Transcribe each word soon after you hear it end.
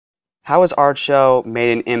How has Art Show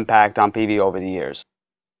made an impact on PV over the years?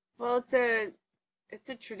 Well, it's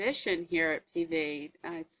a tradition here at PV.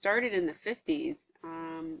 It started in the 50s,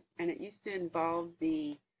 and it used to involve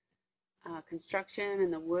the construction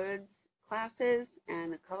and the woods classes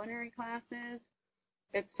and the culinary classes.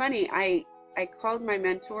 It's funny. I called my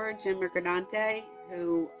mentor Jim Mercadante,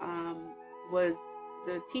 who was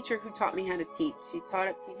the teacher who taught me how to teach. He taught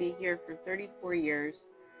at PV here for 34 years,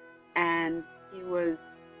 and he was,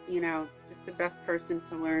 just the best person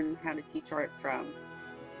to learn how to teach art from.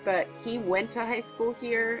 But he went to high school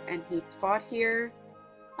here and he taught here.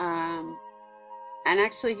 And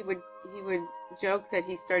actually, he would joke that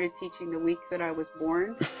he started teaching the week that I was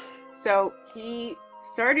born. So he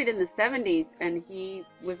started in the 70s, and he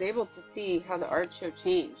was able to see how the art show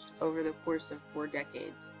changed over the course of 4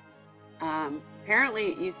 decades. Apparently,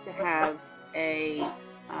 it used to have a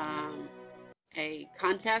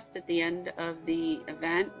contest at the end of the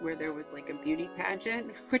event where there was like a beauty pageant,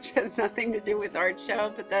 which has nothing to do with art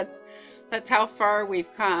show, but that's how far we've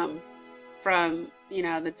come from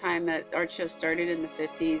the time that art show started in the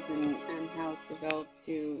 50s and how it's developed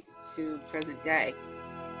to present day.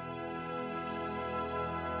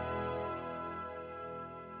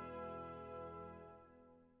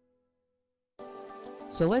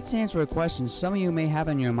 So let's answer a question some of you may have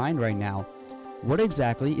on your mind right now. What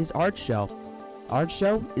exactly is Art Show? Art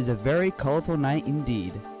Show is a very colorful night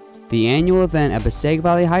indeed. The annual event at Passaic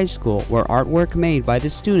Valley High School where artwork made by the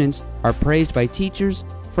students are praised by teachers,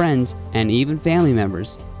 friends, and even family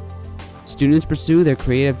members. Students pursue their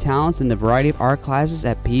creative talents in the variety of art classes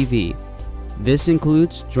at PV. This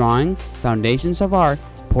includes drawing, foundations of art,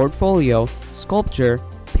 portfolio, sculpture,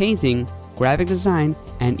 painting, graphic design,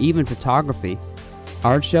 and even photography.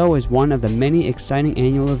 Art Show is one of the many exciting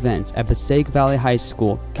annual events at Passaic Valley High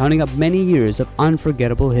School, counting up many years of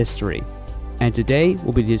unforgettable history. And today,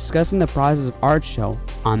 we'll be discussing the process of Art Show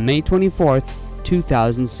on May 24th,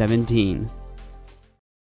 2017.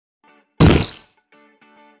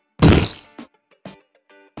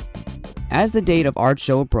 As the date of Art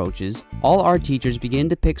Show approaches, all art teachers begin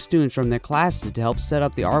to pick students from their classes to help set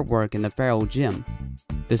up the artwork in the Farrell Gym.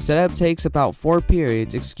 The setup takes about 4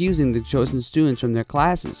 periods, excusing the chosen students from their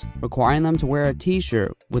classes, requiring them to wear a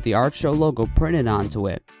t-shirt with the Art Show logo printed onto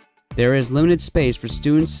it. There is limited space for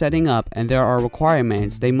students setting up, and there are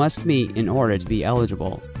requirements they must meet in order to be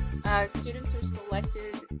eligible. Students are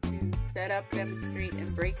selected to set up, demonstrate,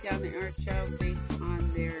 and break down the art show based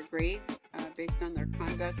on their grades, based on their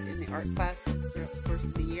conduct in the art classes throughout the course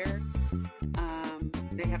of the year.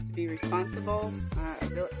 They have to be responsible,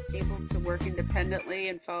 able to work independently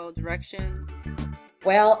and follow directions.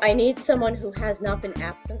 Well, I need someone who has not been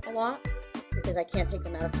absent a lot, because I can't take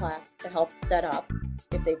them out of class to help set up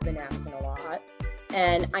if they've been absent a lot.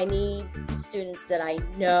 And I need students that I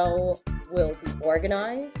know will be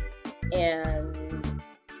organized, and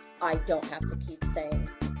I don't have to keep saying,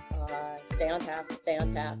 stay on task, stay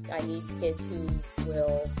on task. I need kids who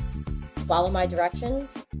will follow my directions,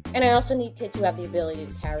 and I also need kids who have the ability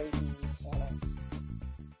to carry the panels.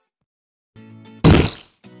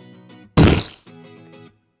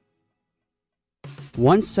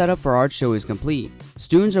 Once setup for Art Show is complete,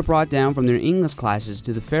 students are brought down from their English classes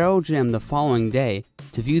to the Farrell Gym the following day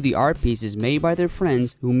to view the art pieces made by their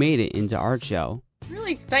friends who made it into Art Show. It's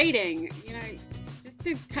really exciting, just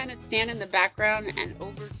to kind of stand in the background and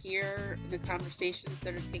overhear the conversations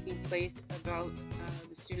that are taking place about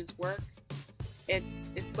the students' work. It's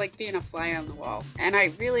like being a fly on the wall. And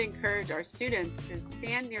I really encourage our students to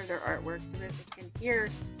stand near their artwork so that they can hear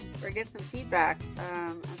or get some feedback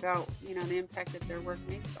about the impact that their work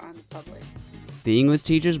makes on the public. The English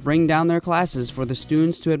teachers bring down their classes for the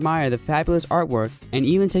students to admire the fabulous artwork and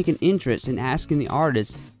even take an interest in asking the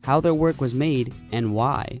artists how their work was made and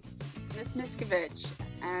why. Miss Miskovich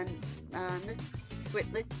and Miss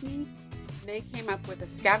Switlitsky, they came up with a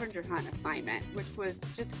scavenger hunt assignment, which was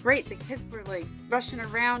just great. The kids were like rushing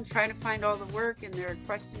around trying to find all the work in their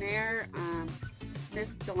questionnaire. Miss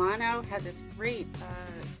Delano had this great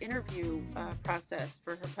interview process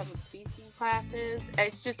for her public speaking classes.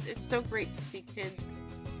 It's so great to see kids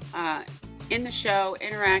in the show,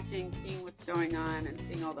 interacting, seeing what's going on, and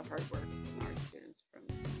seeing all the hard work from our students from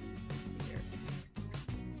here.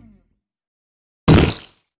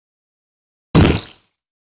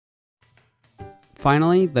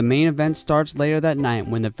 Finally, the main event starts later that night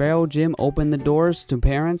when the Farrell Gym opened the doors to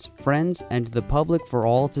parents, friends, and to the public for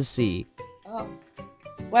all to see. Oh,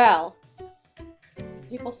 well,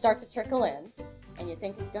 people start to trickle in, and you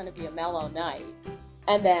think it's going to be a mellow night.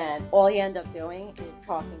 And then all you end up doing is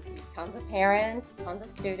talking to tons of parents, tons of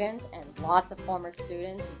students, and lots of former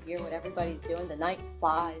students. You hear what everybody's doing. The night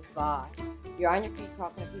flies by. You're on your feet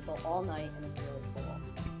talking to people all night, and it's really cool.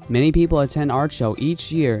 Many people attend Art Show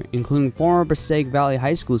each year, including former Passaic Valley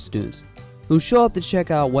High School students, who show up to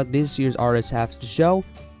check out what this year's artists have to show,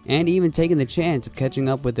 and even taking the chance of catching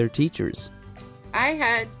up with their teachers. I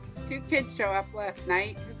had 2 kids show up last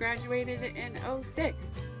night who graduated in '06.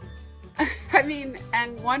 I mean,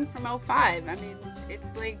 and one from '05. I mean, it's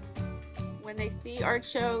like when they see Art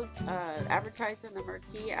Show advertised on the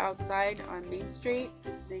marquee outside on Main Street,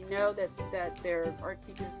 they know that their art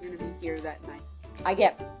teacher is going to be here that night. I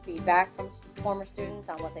get feedback from former students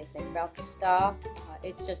on what they think about the stuff.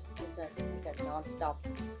 It's a non-stop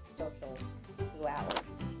social 2 hours.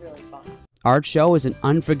 It's really fun. Art Show is an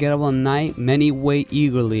unforgettable night many wait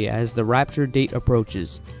eagerly as the rapture date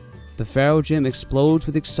approaches. The Faro Gym explodes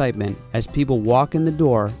with excitement as people walk in the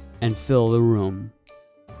door and fill the room.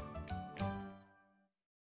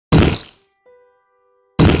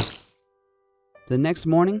 The next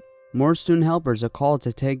morning, more student helpers are called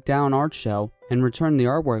to take down Art Show and return the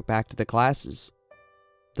artwork back to the classes.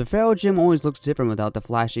 The Faro Gym always looks different without the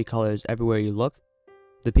flashy colors everywhere you look.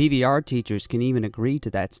 The PVR teachers can even agree to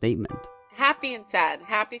that statement. Happy and sad.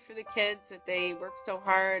 Happy for the kids that they worked so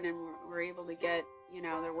hard and were able to get,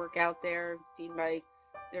 their work out there, seen by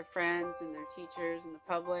their friends and their teachers and the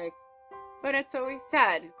public. But it's always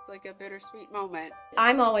sad. It's like a bittersweet moment.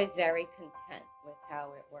 I'm always very content with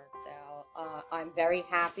how it works out. I'm very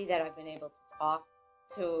happy that I've been able to talk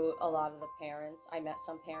to a lot of the parents. I met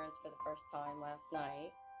some parents for the first time last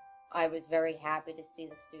night. I was very happy to see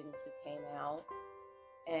the students who came out.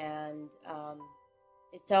 And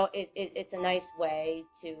it's a nice way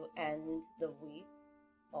to end the week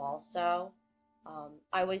also.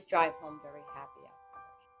 I always drive home very happy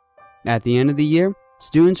after. At the end of the year,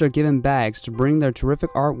 students are given bags to bring their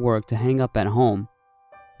terrific artwork to hang up at home.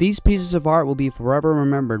 These pieces of art will be forever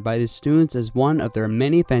remembered by the students as one of their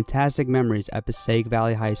many fantastic memories at Passaic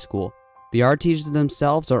Valley High School. The art teachers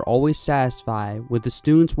themselves are always satisfied with the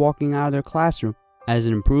students walking out of their classroom as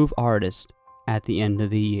an improved artist at the end of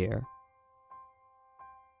the year.